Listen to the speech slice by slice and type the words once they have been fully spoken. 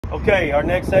Okay, our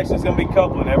next section is going to be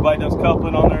coupling. Everybody does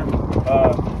coupling on their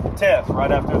test right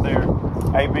after their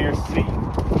A, B, or C.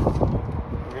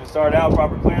 We're going to start out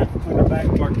proper clearance between the back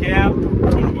of our cab,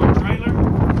 front of our trailer.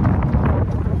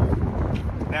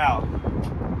 Now,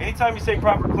 anytime you say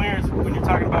proper clearance, when you're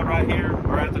talking about right here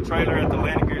or at the trailer, at the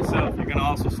landing gear itself, you're going to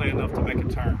also say enough to make a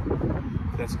turn.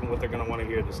 That's what they're going to want to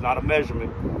hear. That's not a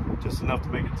measurement, just enough to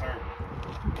make a turn.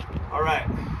 All right,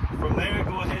 from there,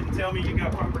 go ahead and tell me you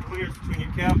got proper clearance between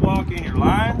your catwalk and your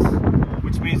lines,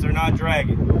 which means they're not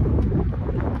dragging.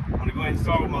 I'm going to go ahead and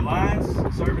start with my lines.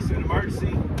 Service and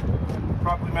emergency,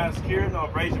 properly mounted secure, no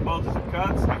abrasion, bulges, or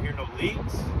cuts. I hear no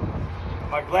leaks.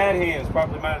 My glad hands,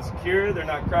 properly mounted secure, they're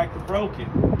not cracked or broken.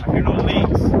 I hear no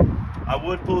leaks. I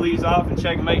would pull these off and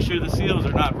check and make sure the seals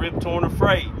are not ripped, torn, or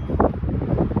frayed.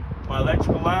 My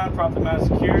electrical line, properly mounted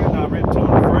secure, not ripped, torn,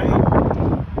 or frayed.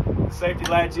 The safety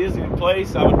latch is in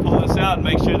place. I would pull this out and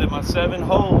make sure that my 7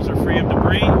 holes are free of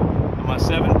debris and my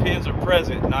 7 pins are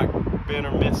present, not bent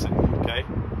or missing, okay?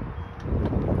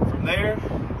 From there,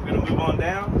 I'm gonna move on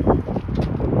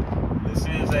down. This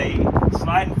is a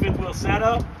sliding fifth wheel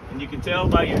setup, and you can tell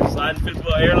by your sliding fifth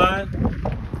wheel airline,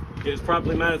 it is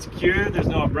properly mounted secure. There's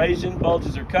no abrasion,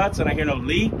 bulges, or cuts, and I hear no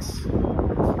leaks.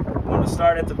 I'm going to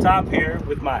start at the top here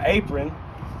with my apron,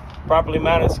 properly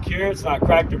mounted secure. It's not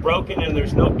cracked or broken, and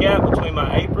there's no gap between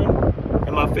my apron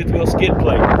and my fifth wheel skid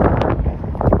plate.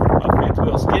 My fifth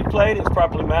wheel skid plate is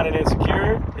properly mounted and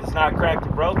secured. It's not cracked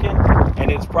or broken,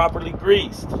 and it's properly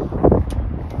greased.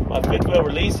 My fifth wheel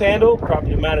release handle,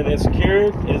 properly mounted and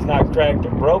secured. It is not cracked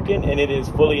or broken, and it is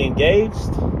fully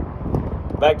engaged.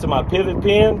 Back to my pivot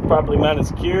pin, properly mounted,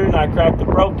 secure, not cracked or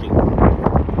broken.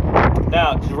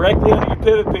 Now, directly under your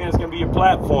pivot pin is going to be your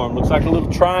platform. Looks like a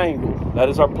little triangle. That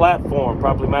is our platform,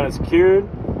 properly mounted, secured,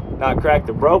 not cracked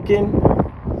or broken.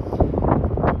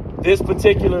 This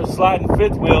particular sliding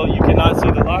fifth wheel, you cannot see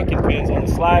the locking pins on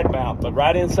the slide mount, but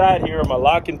right inside here are my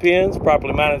locking pins,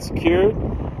 properly mounted, secured.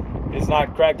 It's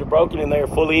not cracked or broken, and they are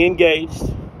fully engaged.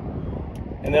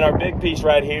 And then our big piece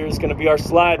right here is going to be our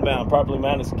slide mount, properly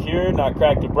mounted, secured, not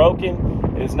cracked or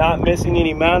broken. It is not missing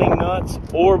any mounting nuts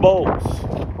or bolts.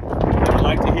 I would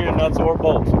like to hear nuts or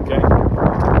bolts, okay?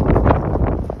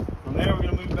 From there, we're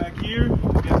going to move back here,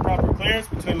 get proper clearance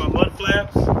between my mud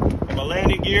flaps and my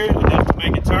landing gear, enough to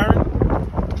make a turn.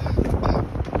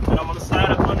 And I'm going to slide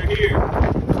up under here.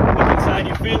 Look inside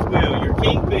your fifth wheel, your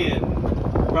kingpin,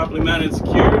 properly mounted,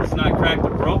 secured, it's not cracked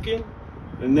or broken.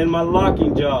 And then my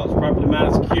locking jaws, properly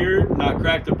mounted, secured, not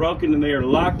cracked or broken, and they are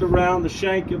locked around the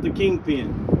shank of the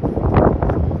kingpin.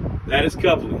 That is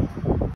coupling.